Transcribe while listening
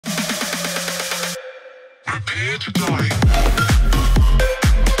prepare to die.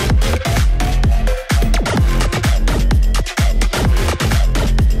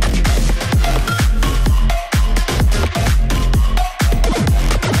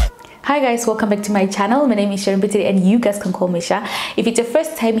 Hi guys, welcome back to my channel. My name is Pixie and you guys can call me Sha. If it's your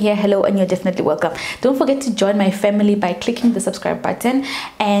first time here, hello, and you're definitely welcome. Don't forget to join my family by clicking the subscribe button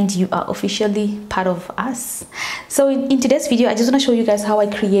and you are officially part of us. So in today's video, I just want to show you guys how I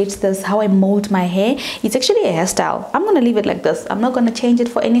create this, how I mold my hair. It's actually a hairstyle. I'm going to leave it like this. I'm not going to change it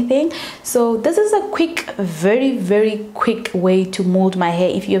for anything. So this is a quick, very quick way to mold my hair.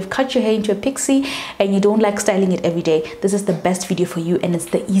 If you have cut your hair into a pixie and you don't like styling it every day, this is the best video for you and it's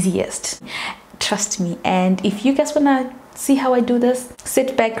the easiest. Trust me. And if you guys wanna see how I do this,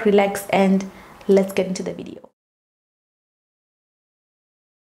 sit back, relax, and let's get into the video.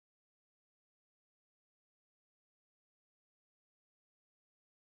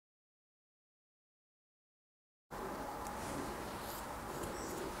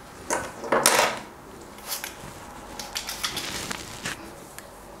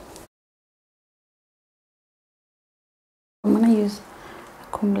 I'm gonna use a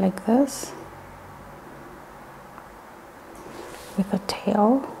comb like this with a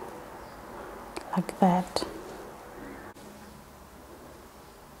tail like that.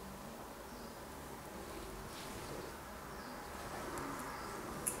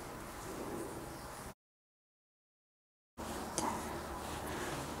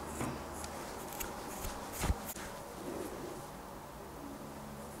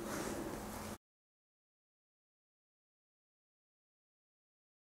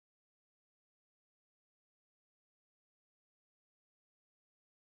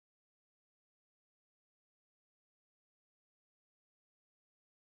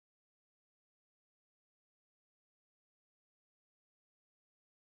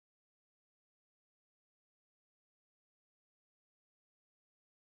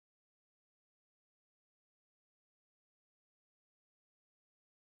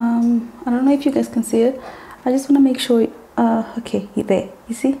 I don't know if you guys can see it. I just want to make sure, okay, there,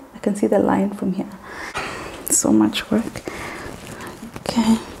 you see, I can see the line from here. So much work.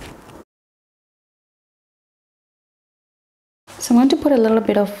 Okay, so I'm going to put a little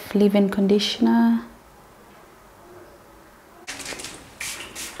bit of leave-in conditioner.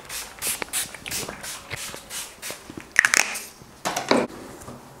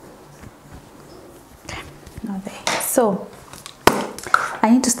 Okay, now there. So I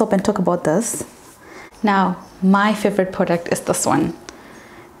need to stop and talk about this. Now, my favorite product is this one.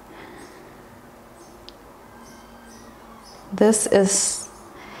 This is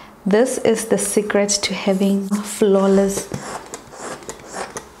the secret to having flawless.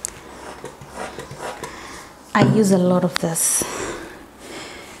 I use a lot of this.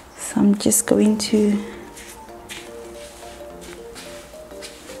 So I'm just going to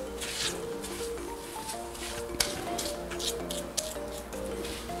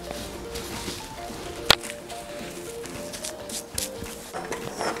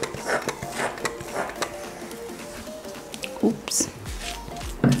oops.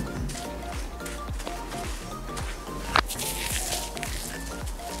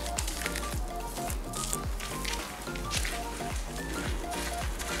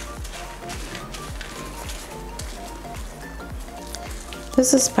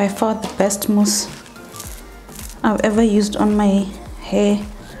 This is by far the best mousse I've ever used on my hair,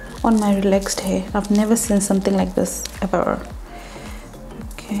 on my relaxed hair. I've never seen something like this ever.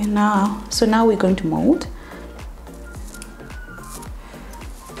 Okay, so now we're going to mold.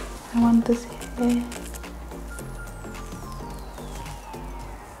 I want this hair.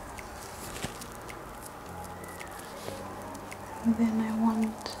 And then I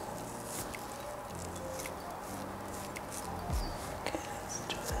want, okay, let's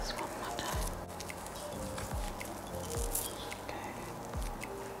do this one more time. Okay.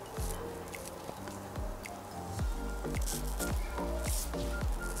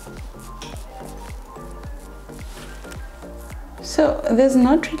 So there's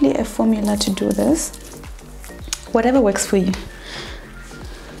not really a formula to do this. Whatever works for you.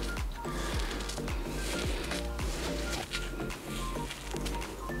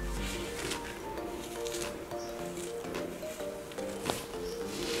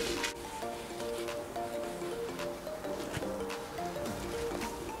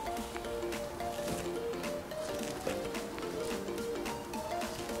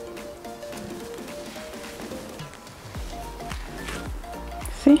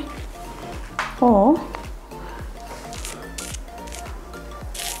 See? Or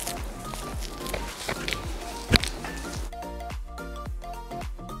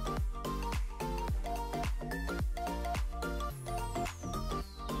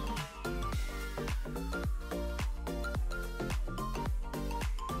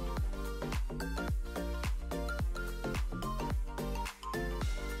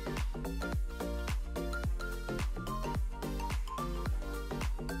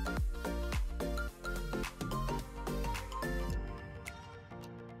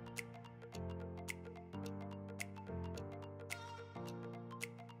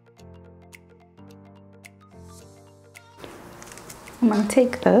I'm gonna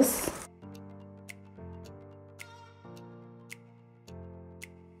take this.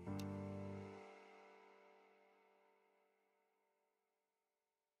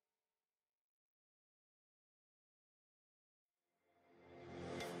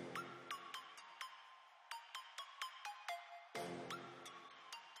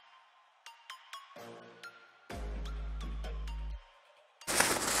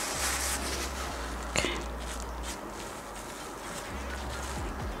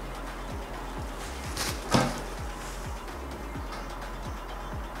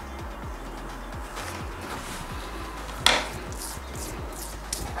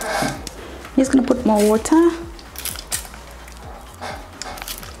 I'm just gonna put more water.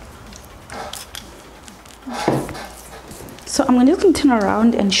 So I'm just gonna turn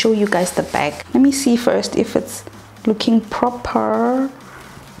around and show you guys the bag. Let me see first if it's looking proper.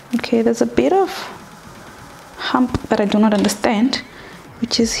 Okay, there's a bit of hump that I do not understand,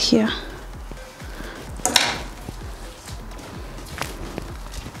 which is here.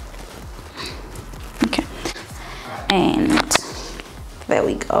 Okay, and there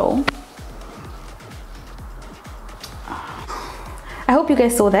we go. I hope you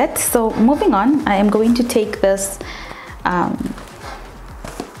guys saw that. So moving on, I am going to take this. I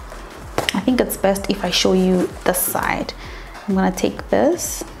think it's best if I show you the side. I'm gonna take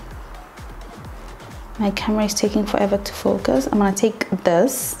this. My camera is taking forever to focus. I'm gonna take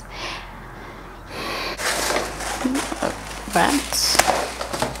this. That.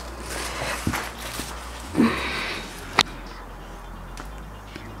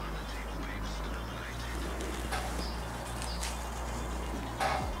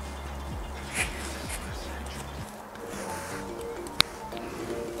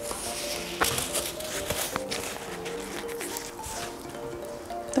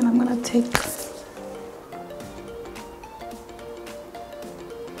 Then I'm gonna take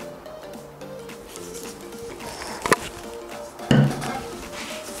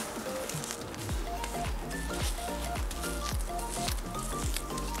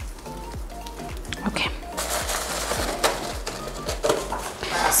okay.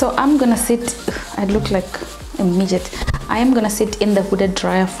 So I'm gonna sit, I look like a midget. I am gonna sit in the hooded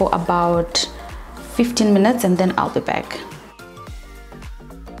dryer for about 15 minutes and then I'll be back.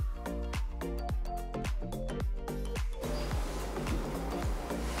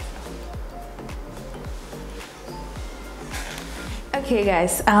 Okay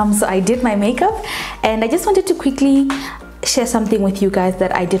guys, so I did my makeup and I just wanted to quickly share something with you guys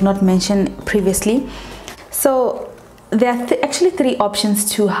that I did not mention previously. So there are actually 3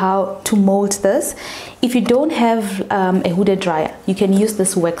 options to how to mold this. If you don't have a hooded dryer, you can use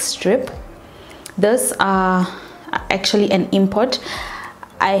this wax strip. These are actually an import.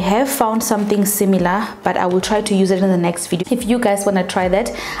 I have found something similar, but I will try to use it in the next video. If you guys want to try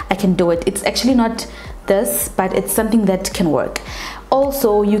that, I can do it. It's actually not this, but it's something that can work.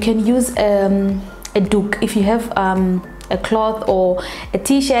 Also, you can use a doek. If you have a cloth or a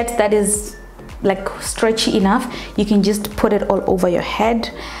t-shirt that is like stretchy enough, you can just put it all over your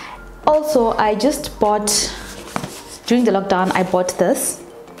head. Also, I just bought, during the lockdown, I bought this.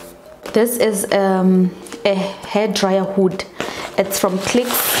 This is a hair dryer hood. It's from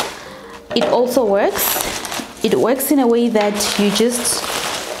Clicks. It also works. It works in a way that you just,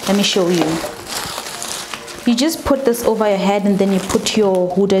 let me show you. You just put this over your head and then you put your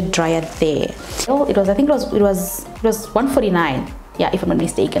hooded dryer there. So it was, I think it was $149. Yeah, if I'm not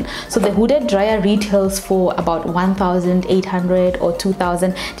mistaken. So the hooded dryer retails for about 1,800 or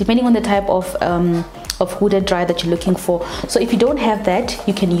 2,000, depending on the type of hooded dryer that you're looking for. So if you don't have that,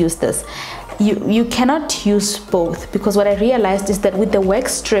 you can use this. You cannot use both, because what I realized is that with the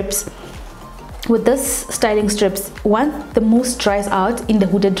wax strips, with this styling strips, once the mousse dries out in the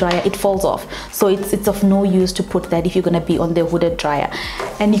hooded dryer, it falls off. So it's of no use to put that if you're gonna be on the hooded dryer.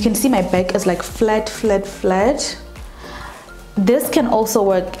 And you can see my back is like flat, flat, flat. This can also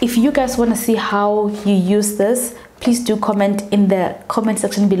work. If you guys want to see how you use this, please do comment in the comment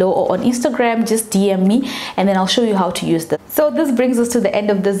section below, or on Instagram, just DM me and then I'll show you how to use this. So this brings us to the end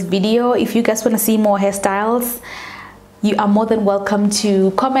of this video. If you guys want to see more hairstyles, you are more than welcome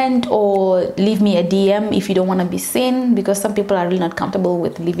to comment or leave me a DM if you don't want to be seen, because some people are really not comfortable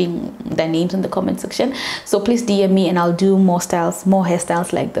with leaving their names in the comment section. So please DM me and I'll do more styles, more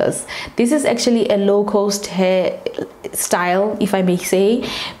hairstyles like this. This is actually a low-cost hair style, if I may say,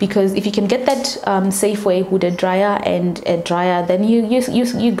 because if you can get that Safeway hooded dryer and a dryer, then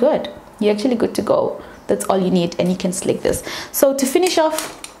you're good. You're actually good to go. That's all you need, and you can slick this. So to finish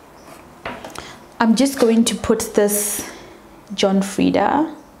off, I'm just going to put this John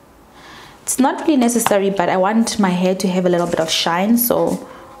Frieda. It's not really necessary, but I want my hair to have a little bit of shine, so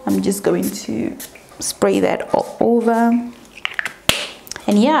I'm just going to spray that all over.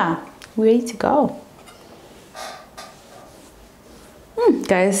 And yeah, we're ready to go.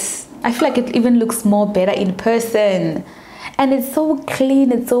 Guys, I feel like it even looks more better in person, and it's so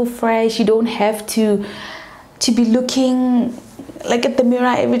clean, it's so fresh. You don't have to be looking like at the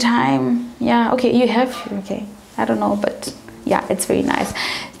mirror every time. Yeah, okay, you have, okay, I don't know, but yeah, it's very nice.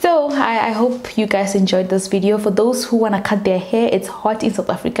 So I hope you guys enjoyed this video. For those who want to cut their hair, it's hot in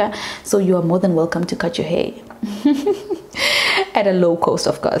South Africa, so you are more than welcome to cut your hair at a low cost,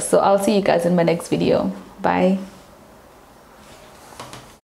 of course. So I'll see you guys in my next video. Bye.